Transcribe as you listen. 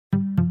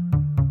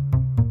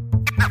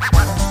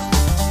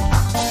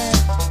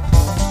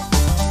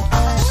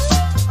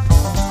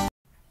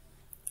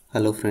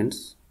Hello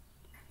friends,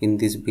 in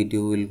this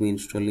video we will be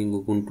installing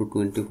Ubuntu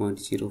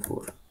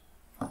 20.04.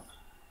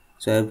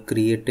 So I have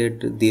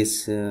created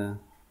this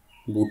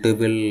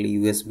bootable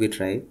USB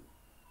drive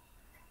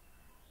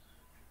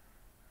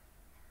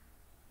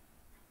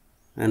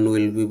and we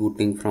will be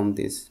booting from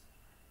this.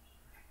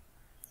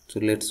 So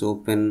let's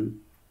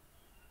open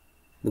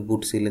the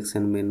boot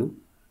selection menu.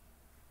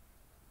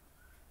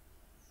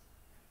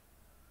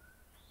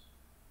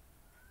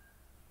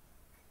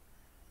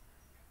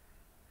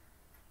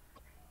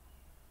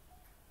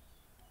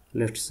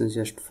 Let's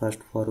just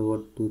fast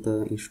forward to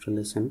the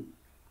installation.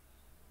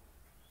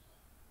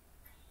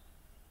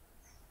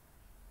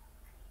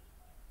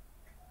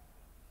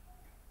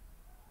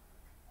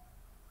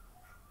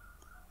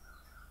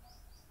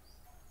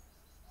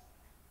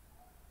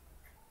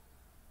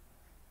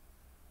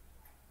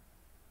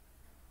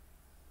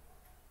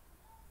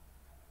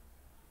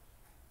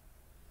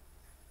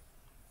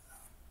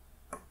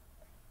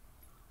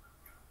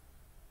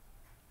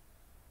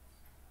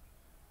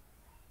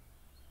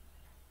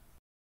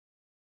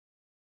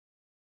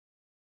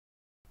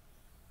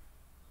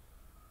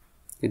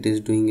 It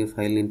is doing a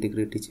file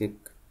integrity check.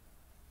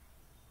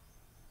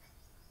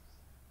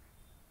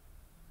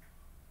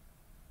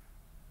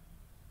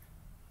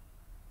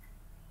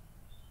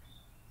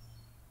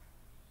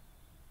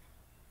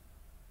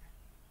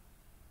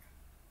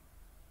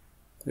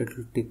 It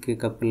will take a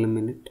couple of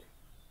minutes.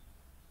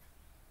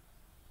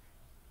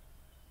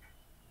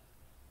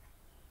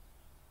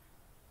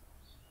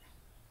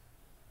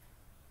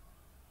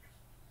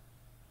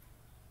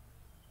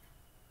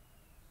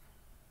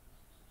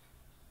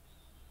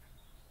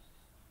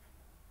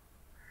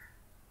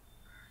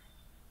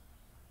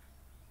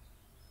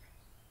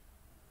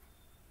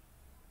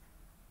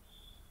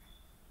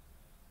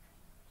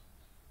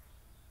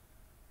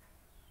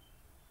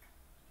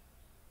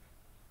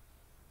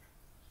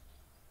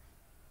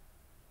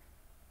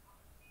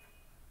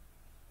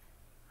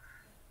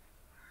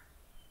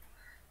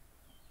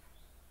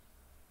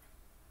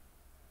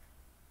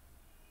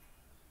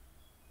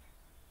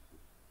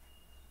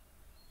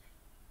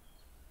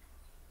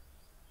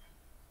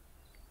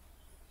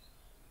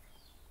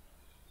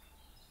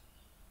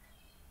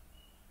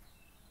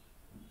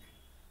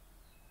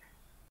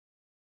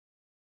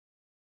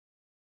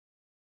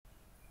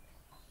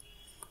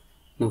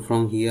 Now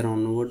from here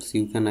onwards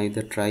you can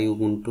either try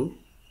Ubuntu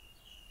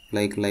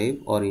like live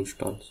or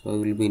install. So I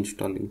will be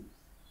installing.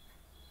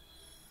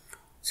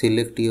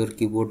 Select your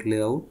keyboard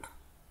layout.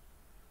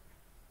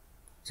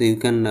 So you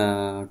can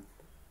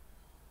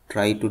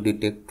try to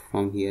detect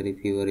from here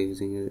if you are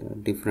using a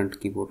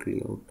different keyboard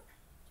layout.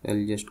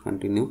 I'll just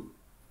continue.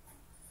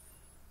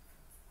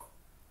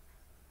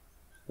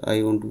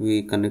 I won't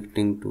be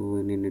connecting to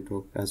any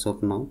network as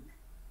of now.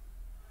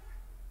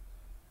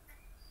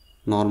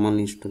 Normal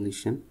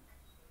installation.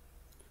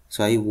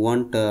 So I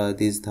want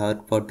this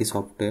third-party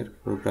software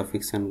for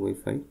graphics and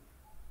Wi-Fi.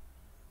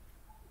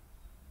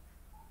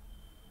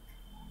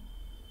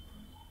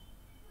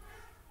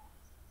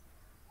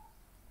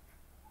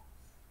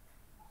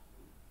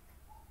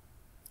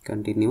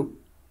 Continue.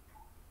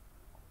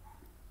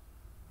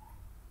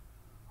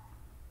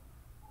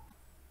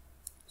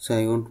 So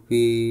I won't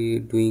be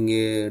doing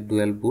a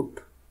dual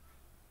boot.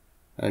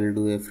 I'll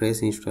do a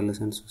fresh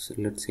installation. So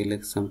let's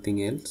select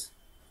something else.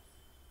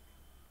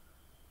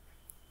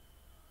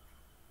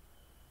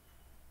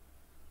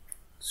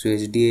 So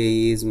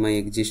HDI is my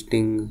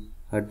existing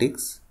hard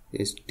disk.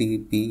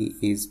 STB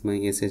is my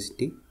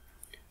SSD.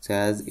 So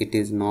as it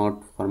is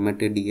not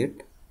formatted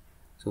yet,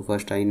 so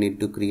first I need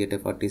to create a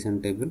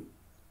partition table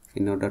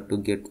in order to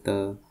get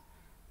the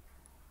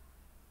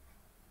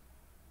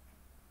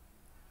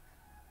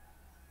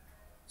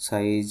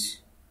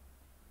size.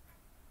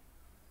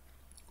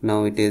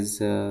 Now it is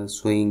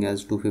showing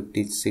as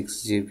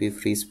 256 GB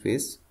free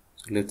space.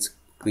 So let's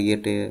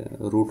create a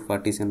root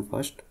partition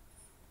first.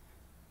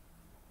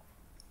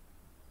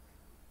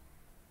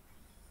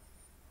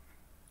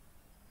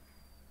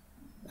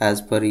 As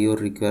per your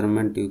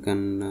requirement you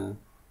can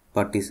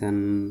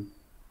partition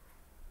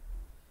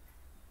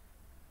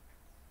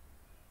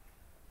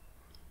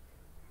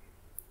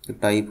the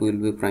type will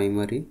be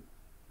primary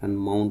and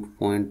mount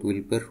point will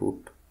be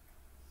root.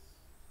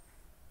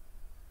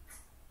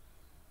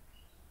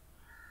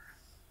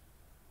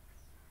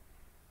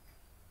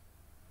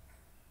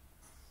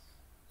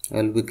 I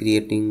will be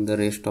creating the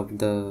rest of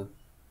the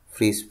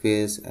free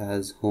space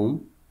as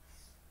home.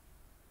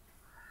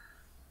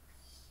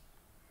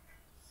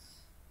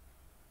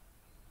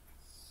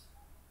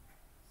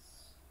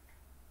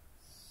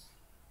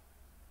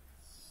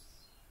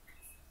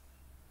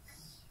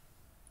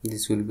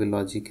 This will be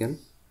logical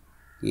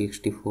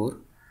ext4,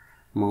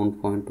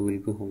 mount point will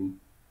be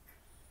home.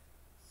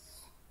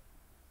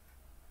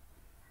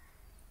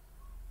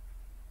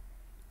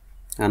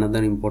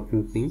 Another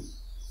important thing,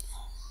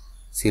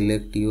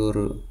 select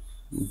your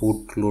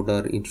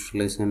bootloader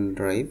installation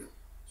drive.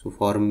 So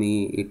for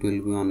me it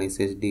will be on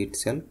SSD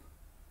itself.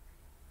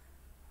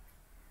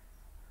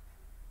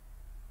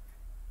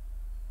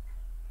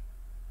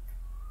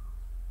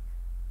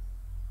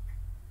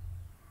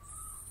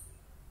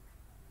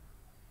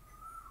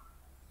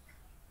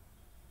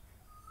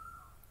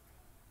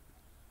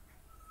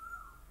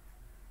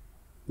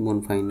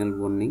 one final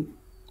warning.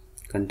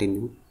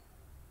 Continue.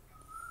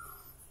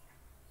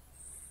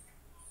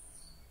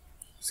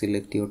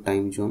 Select your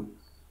time zone.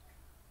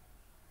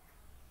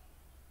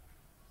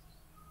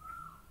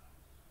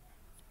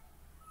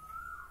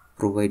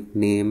 Provide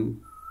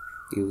name,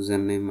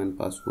 username and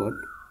password.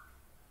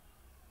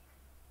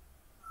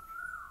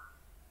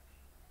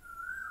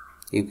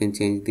 You can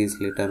change this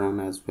later on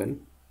as well.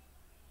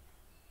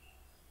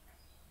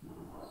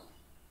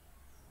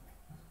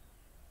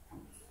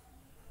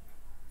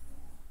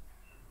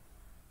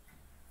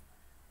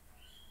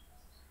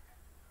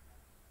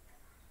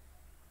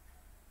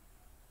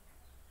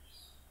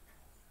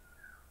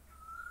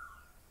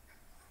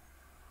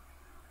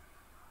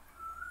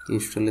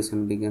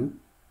 Installation began.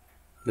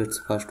 Let's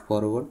fast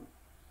forward.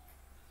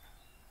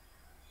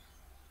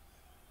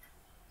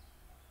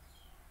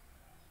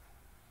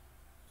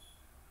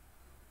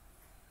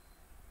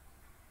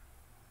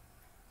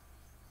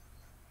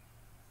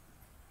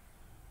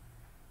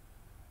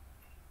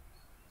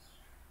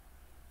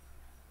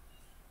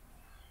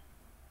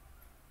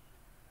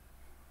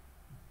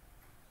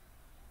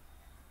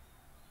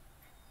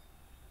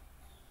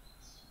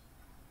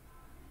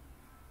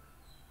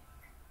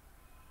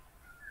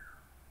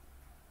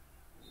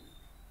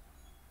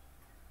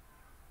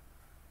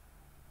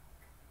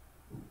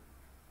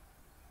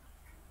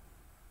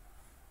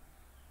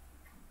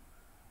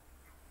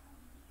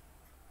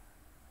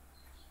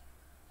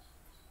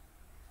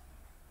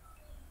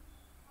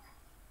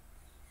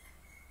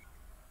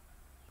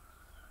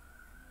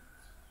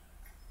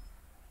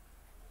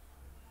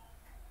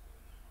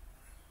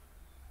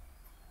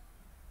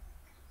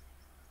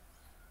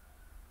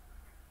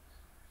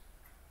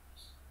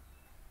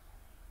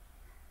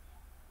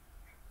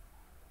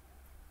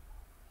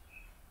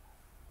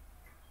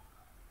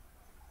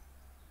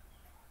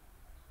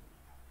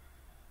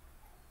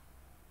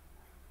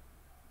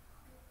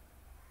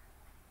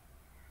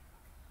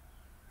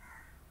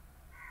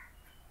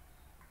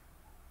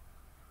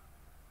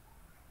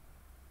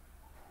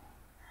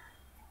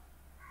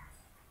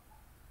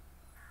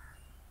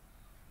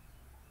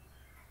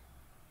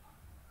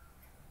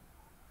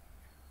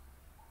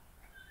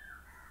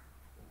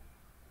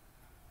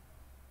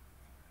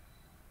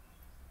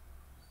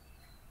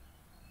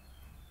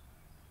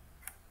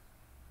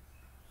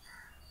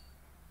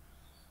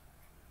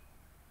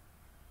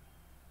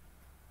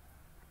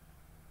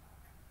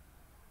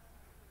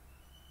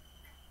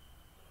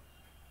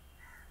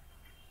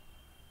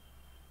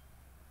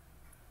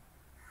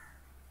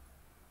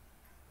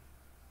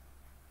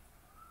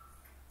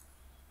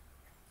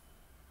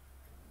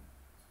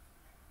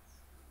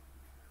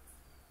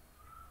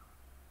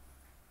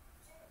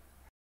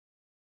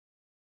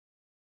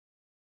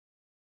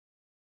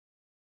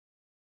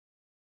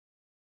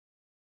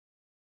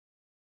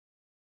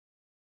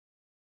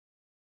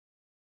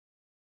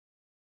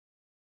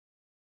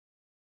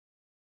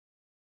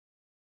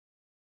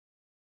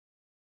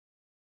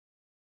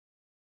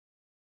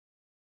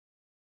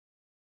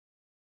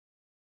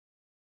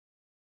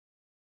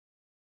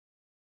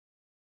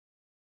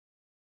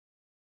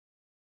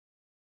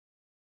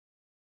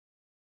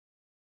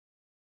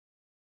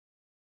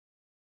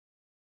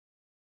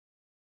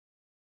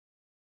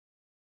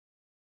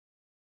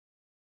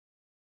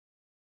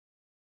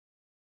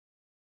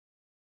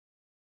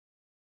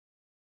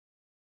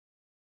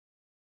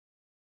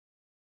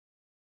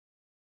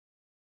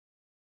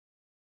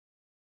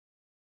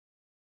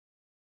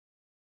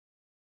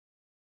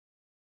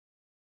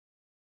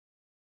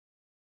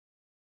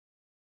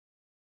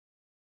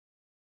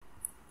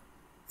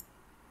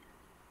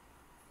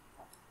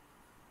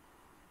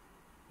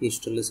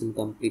 Installation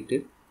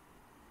completed.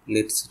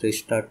 Let's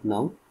restart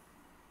now.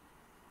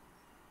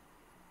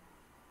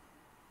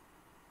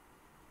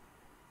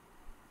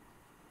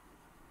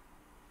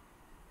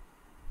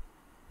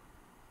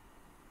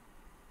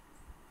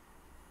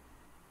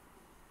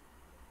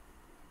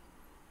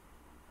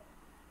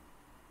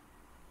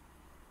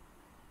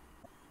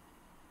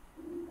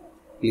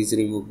 Please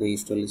remove the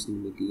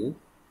installation media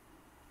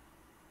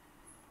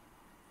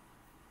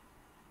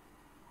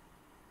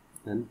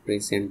and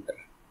press enter.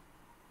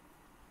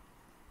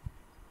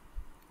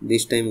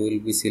 This time we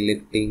will be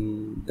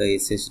selecting the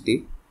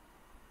SSD.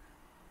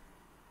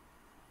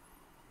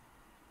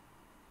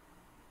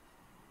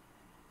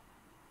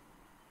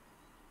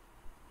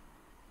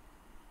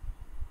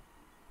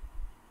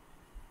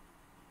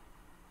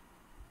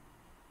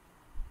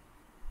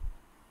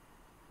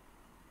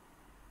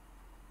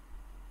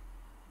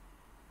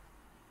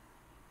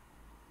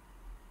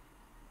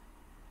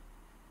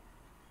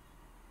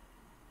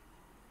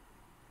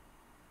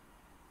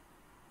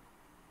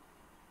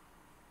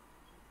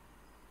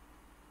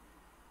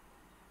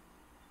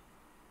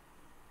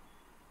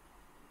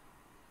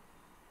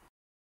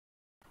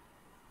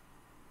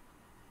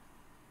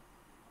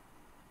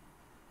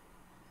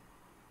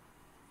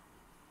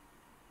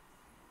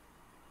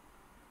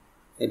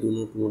 I do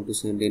not want to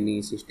send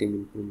any system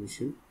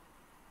information.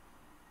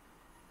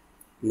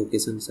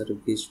 Location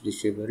service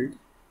disabled.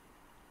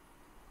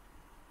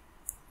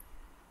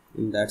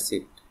 And that's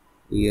it.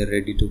 We are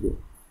ready to go.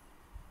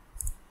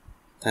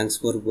 Thanks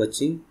for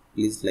watching.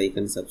 Please like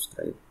and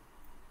subscribe.